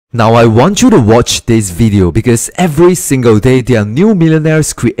Now I want you to watch this video because every single day there are new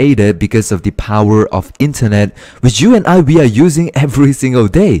millionaires created because of the power of internet, which you and we are using every single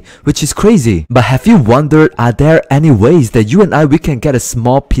day, which is crazy. But have you wondered, are there any ways that you and we can get a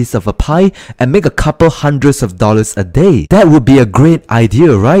small piece of a pie and make a couple hundreds of dollars a day? That would be a great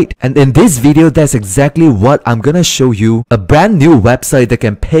idea, right? And in this video, that's exactly what I'm gonna show you. A brand new website that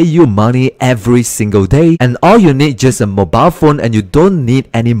can pay you money every single day, and all you need just a mobile phone, and you don't need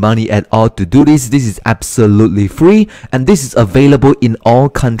any money at all to do this. This is absolutely free, and this is available in all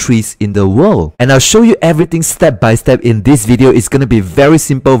countries in the world. And I'll show you everything step by step in this video. It's gonna be very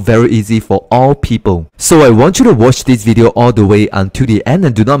simple, very easy for all people. So I want you to watch this video all the way until the end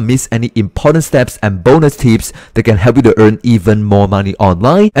and do not miss any important steps and bonus tips that can help you to earn even more money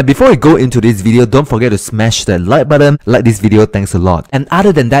online. And before I go into this video, don't forget to smash that like button. Like this video, thanks a lot. And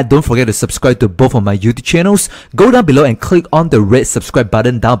other than that, don't forget to subscribe to both of my YouTube channels. Go down below and click on the red subscribe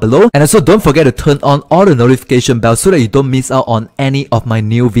button down below, and also don't forget to turn on all the notification bells so that you don't miss out on any of my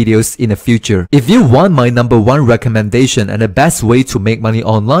new videos in the future. If you want my #1 recommendation and the best way to make money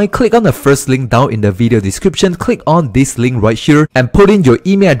online, click on the first link down in the video description. Click on this link right here and put in your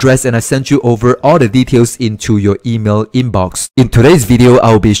email address, and I send you over all the details into your email inbox. In today's video,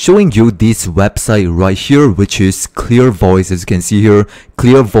 I'll be showing you this website right here, which is ClearVoice. As you can see here,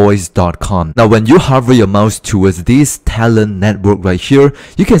 clearvoice.com. Now when you hover your mouse towards this talent network right here,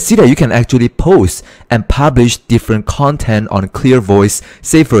 you can see that you can actually post and publish different content on ClearVoice.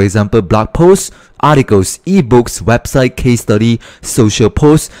 Say for example, blog posts, articles, ebooks, website, case study, social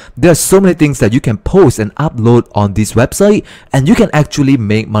posts. There are so many things that you can post and upload on this website, and you can actually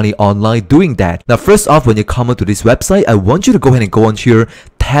make money online doing that. Now first off, when you come onto this website, I want you to go ahead and go on here,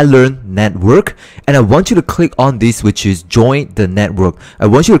 talent network, and I want you to click on this, which is join the network. I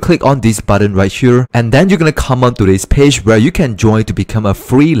want you to click on this button right here, and then you're gonna come onto this page where you can join to become a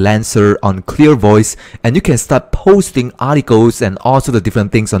freelancer on ClearVoice, and you can start posting articles and also the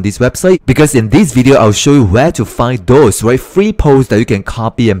different things on this website. Because in this video, I'll show you where to find those free posts that you can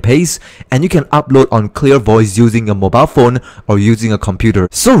copy and paste, and you can upload on ClearVoice using a mobile phone or using a computer.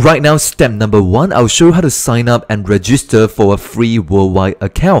 So right now, step #1, I'll show you how to sign up and register for a free worldwide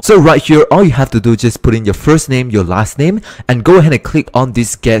account. So right here, all you have to do is just put in your first name, your last name, and go ahead and click on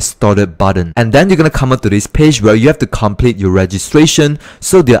this get started button. And then you're gonna come up to this page where you have to complete your registration.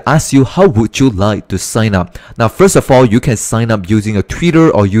 So they'll ask you, how would you like to sign up? Now first of all, you can sign up using a Twitter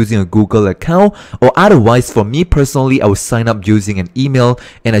or using a Google account, or otherwise, for me personally, I will sign up using an email,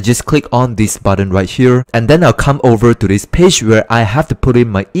 and I just click on this button right here, and then I'll come over to this page where I have to put in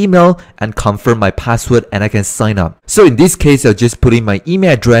my email and confirm my password, and I can sign up. So in this case, I'll just put in my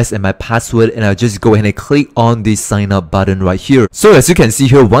email address and my password, and I'll just go ahead and click on this sign up button right here. So as you can see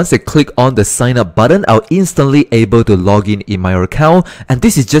here, once I click on the sign up button, I'll instantly able to log in my account, and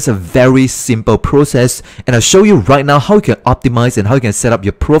this is just a very simple process, and I'll show you right now how you can optimize and how you can set up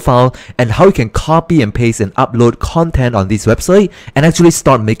your profile and how you can copy and paste and upload content on this website and actually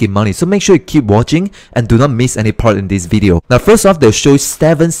start making money. So make sure you keep watching and do not miss any part in this video. Now first off, they'll show you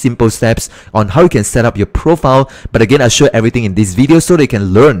 7 simple steps on how you can set up your profile, but again, I'll show everything in this video so they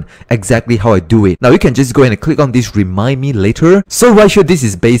can learn exactly how I do it. Now you can just go ahead and click on this remind me later. So right here, this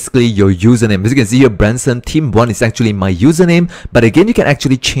is basically your username. As you can see here, Branson Team 1 is actually my username, but again, you can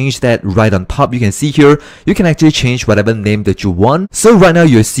actually change that right on top. You can see here, you can actually change whatever name that you want. So right now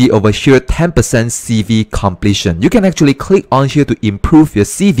you'll see over here 10% CV completion. You can actually click on here to improve your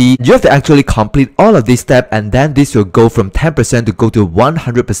CV. You have to actually complete all of this step, and then this will go from 10% to go to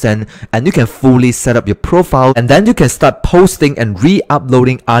 100%, and you can fully set up your profile, and then you can start posting and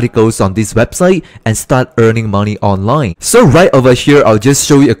re-uploading articles on this website and start earning money online. So right over here, I'll just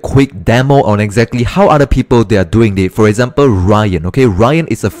show you a quick demo on exactly how other people they are doing it. For example, Ryan. Okay, Ryan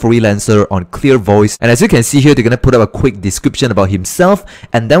is a freelancer on ClearVoice, and as you can see here, they're gonna put up a quick description about himself,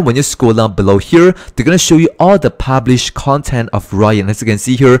 and then when you scroll down below here, they're gonna show you all the published content of Ryan. As you can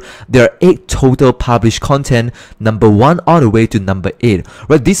see here, there are 8 total published content, #1 all the way to #8.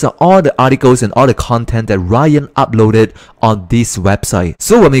 Right, these are all the articles and all the content that Ryan uploaded on this website.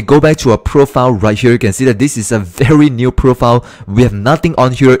 So when we go back to our profile right here, you can see that this is a very new profile. We have nothing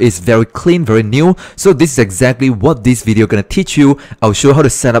on here. It's very clean, very new. So this is exactly what this video gonna teach you. I'll show you how to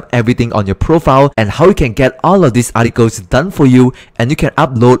set up everything on your profile and how you can get all of these articles done for you, and you can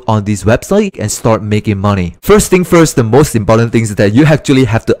upload on this website and start making money. First thing first, the most important thing is that you actually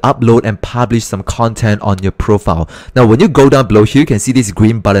have to upload and publish some content on your profile. Now when you go down below here, you can see this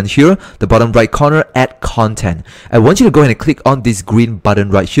green button here, the bottom right corner, add content. I want you to go ahead and click on this green green button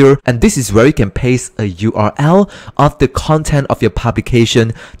right here, and this is where you can paste a URL of the content of your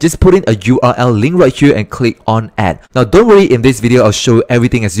publication. Just put in a URL link right here and click on add. Now don't worry, in this video I'll show you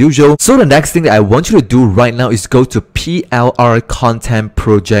everything as usual. So the next thing that I want you to do right now is go to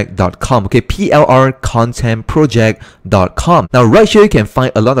plrcontentproject.com. okay, plrcontentproject.com. Now right here you can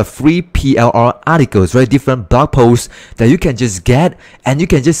find a lot of free PLR articles, right? Different blog posts that you can just get, and you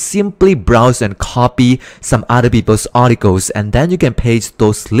can just simply browse and copy some other people's articles, and then you can paste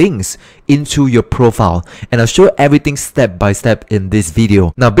those links into your profile, and I'll show everything step by step in this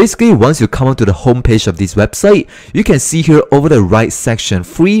video. Now basically, once you come onto the home page of this website, you can see here over the right section,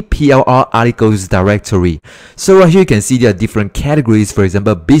 free PLR articles directory. So right here you can see there are different categories, for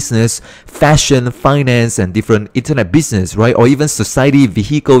example business, fashion, finance, and different internet business, right? Or even society,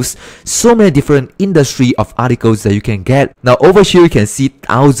 vehicles, so many different industry of articles that you can get. Now over here you can see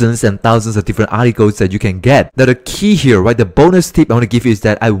thousands and thousands of different articles that you can get. Now the key here, right, the bonus tip I want to give you is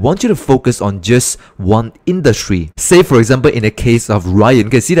that I want you to focus on just one industry. Say for example in the case of Ryan, you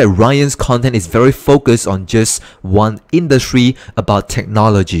can see that Ryan's content is very focused on just one industry about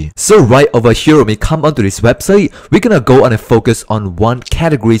technology. So right over here, when we come onto this website, we're gonna go on and focus on one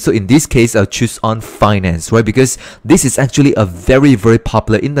category. So in this case I'll choose on finance, right? Because this is actually a very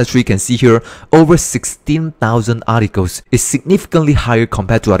popular industry. You can see here over 16,000 articles. It's significantly higher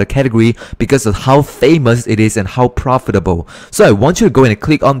compared to other category because of how famous it is and how profitable. So I want you to go and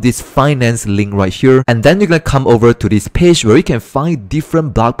click on this finance link right here, and then you're gonna come over to this page where you can find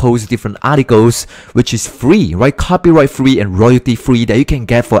different blog posts, different articles, which is free, right? Copyright free and royalty free, that you can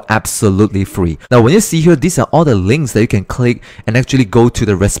get for absolutely free. Now when you see here, these are all the links that you can click and actually go to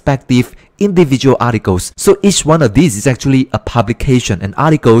the respective individual articles. So each one of these is actually a publication and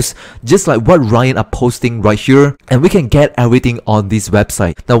articles just like what Ryan are posting right here, and we can get everything on this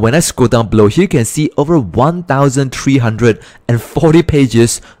website. Now when I scroll down below here, you can see over 1,340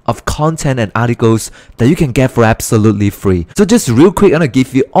 pages of content and articles that you can get for absolutely free. So just real quick, I'm gonna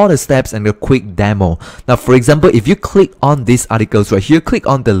give you all the steps and a quick demo. Now for example, if you click on these articles right here, click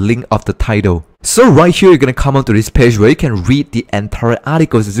on the link of the title. So right here, you're gonna come onto this page where you can read the entire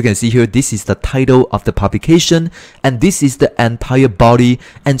articles. As you can see here, this is the title of the publication, and this is the entire body,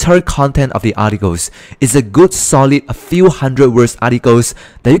 entire content of the articles. It's a good solid a few hundred words articles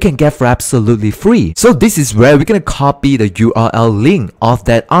that you can get for absolutely free. So this is where we're gonna copy the URL link of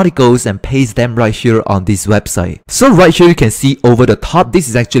that articles and paste them right here on this website. So right here you can see over the top, this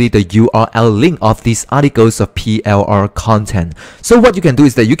is actually the URL link of these articles of PLR content. So what you can do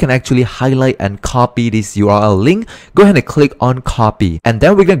is that you can actually highlight and copy this URL link. Go ahead and click on copy, and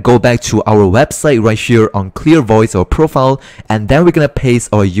then we're gonna go back to our website right here on Clear Voice or profile, and then we're gonna paste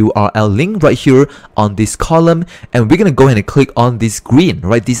our URL link right here on this column, and we're gonna go ahead and click on this green,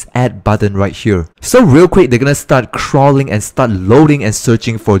 right, this add button right here. So real quick, they're gonna start crawling and start loading and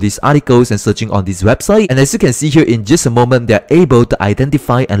searching for these articles and searching on this website, and as you can see here, in just a moment they're able to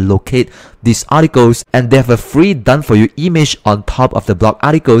identify and locate these articles, and they have a free done for you image on top of the blog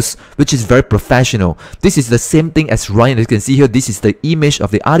articles, which is very professional. This is the same thing as Ryan. As you can see here, this is the image of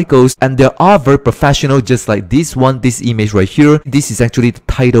the articles, and they're all very professional, just like this one, this image right here. This is actually the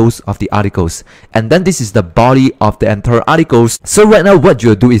titles of the articles, and then this is the body of the entire articles. So right now what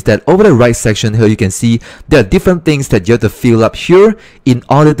you'll do is that over the right section here, you can see there are different things that you have to fill up here in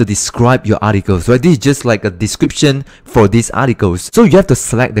order to describe your articles, right? This is just like a description for these articles. So you have to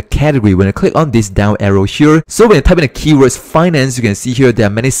select the category. When I click on this down arrow here, so when you type in the keywords finance, you can see here there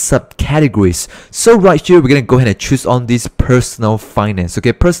are many subcategories. So right here, we're gonna go ahead and choose on this personal finance.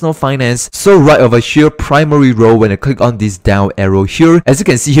 Okay, personal finance. So right over here, primary row, when I click on this down arrow here, as you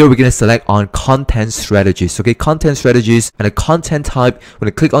can see here, we're gonna select on content strategies. Okay, content strategies, and a content type. When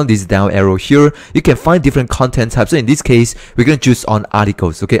I click on this down arrow here, you can find different content types. So in this case, we're gonna choose on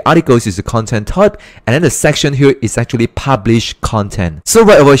articles. Okay, articles is the content type, and then the section here is actually published content. So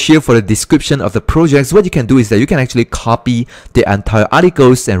right over here for the description of the projects, what you can do is that you can actually copy the entire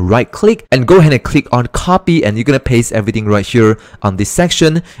articles and right click and go ahead and click on copy, and you're gonna paste everything right here on this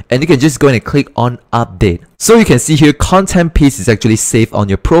section, and you can just go ahead and click on update. So you can see here, content piece is actually saved on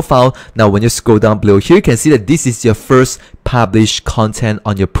your profile. Now when you scroll down below here, you can see that this is your first published content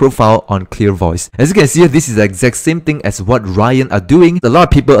on your profile on Clear Voice. As you can see here, this is the exact same thing as what Ryan are doing. A lot of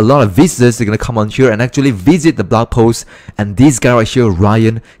people, a lot of visitors are gonna come on here and actually visit the blog post, and this guy right here,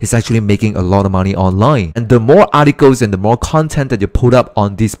 Ryan, is actually making a lot of money online. And the more articles and the more content that you put up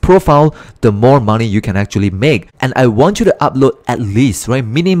on this profile, the more money you can actually make. And I want you to upload at least, right,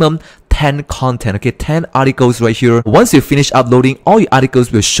 minimum 10 content, okay, 10 articles right here. Once you finish uploading, all your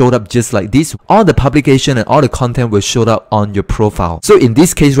articles will show up just like this. All the publication and all the content will show up on your profile. So in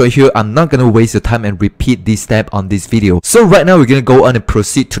this case right here, I'm not gonna waste your time and repeat this step on this video. So right now we're gonna go on and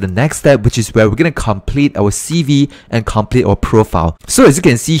proceed to the next step, which is where we're gonna complete our CV and complete our profile. So as you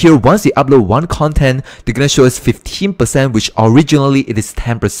can see here, once you upload one content, they're gonna show us 15%, which originally it is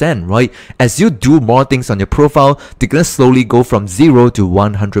 10%, right? As you do more things on your profile, they're gonna slowly go from 0 to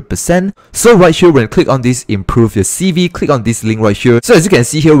 100%. So right here, when you click on this improve your CV, click on this link right here. So as you can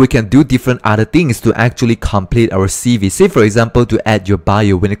see here, we can do different other things to actually complete our CV. Say for example, to add your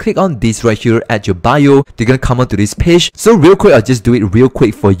bio. When you click on this right here, add your bio, they're gonna come onto this page. So real quick, I'll just do it real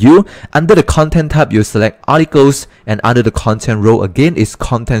quick for you. Under the content tab, you select articles, and under the content row again is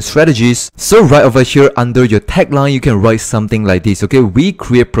content strategies. So right over here under your tagline, you can write something like this. Okay, we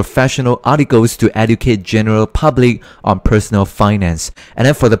create professional articles to educate general public on personal finance. And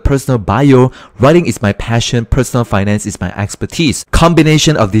then for the personal bio, writing is my passion, personal finance is my expertise.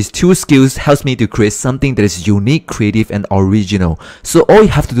 Combination of these two skills helps me to create something that is unique, creative, and original. So all you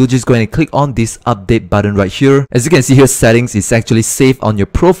have to do is just go ahead and click on this update button right here. As you can see here, settings is actually saved on your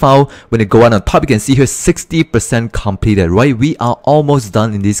profile. When you go on top, you can see here 60% completed, right? We are almost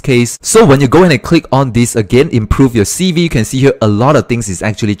done in this case. So when you go ahead and click on this again, improve your CV, you can see here a lot of things is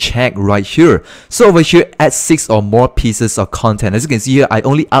actually checked right here. So over here, add 6 or more pieces of content. As you can see here, I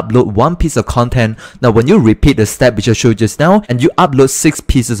only upload 1 piece of content. Now when you repeat the step which I showed just now, and you upload 6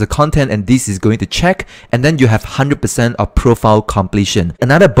 pieces of content, and this is going to check, and then you have 100% of profile completion.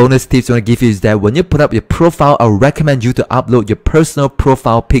 Another bonus tips I want to give you is that when you put up your profile, I recommend you to upload your personal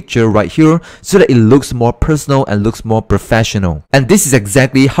profile picture right here so that it looks more personal and looks more professional. And this is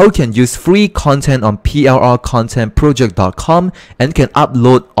exactly how you can use free content on plrcontentproject.com, and you can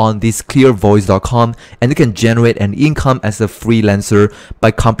upload on this clearvoice.com, and you can generate an income as a freelancer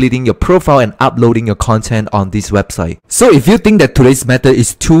by completing your profile and uploading your content on this website. So if you think that today's method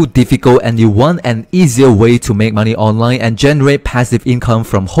is too difficult and you want an easier way to make money online and generate passive income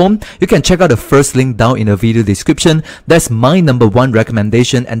from home, you can check out the first link down in the video description. That's my #1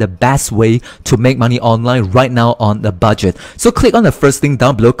 recommendation and the best way to make money online right now on a budget. So click on the first link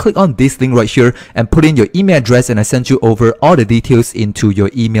down below, click on this link right here and put in your email address, and I sent you over all the details into your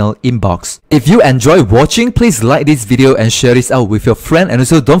email inbox. If you enjoy watching, please like this video and share this out with your friend, and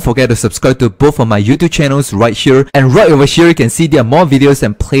also don't forget to subscribe to both of my YouTube channels right here. And right over here, you can see there are more videos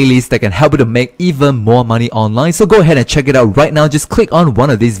and playlists that can help you to make even more money online. So go ahead and check it out right now. Just click on one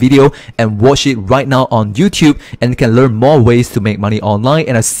of these videos and watch it right now on YouTube, and you can learn more ways to make money online,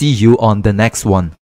 and I'll see you on the next one.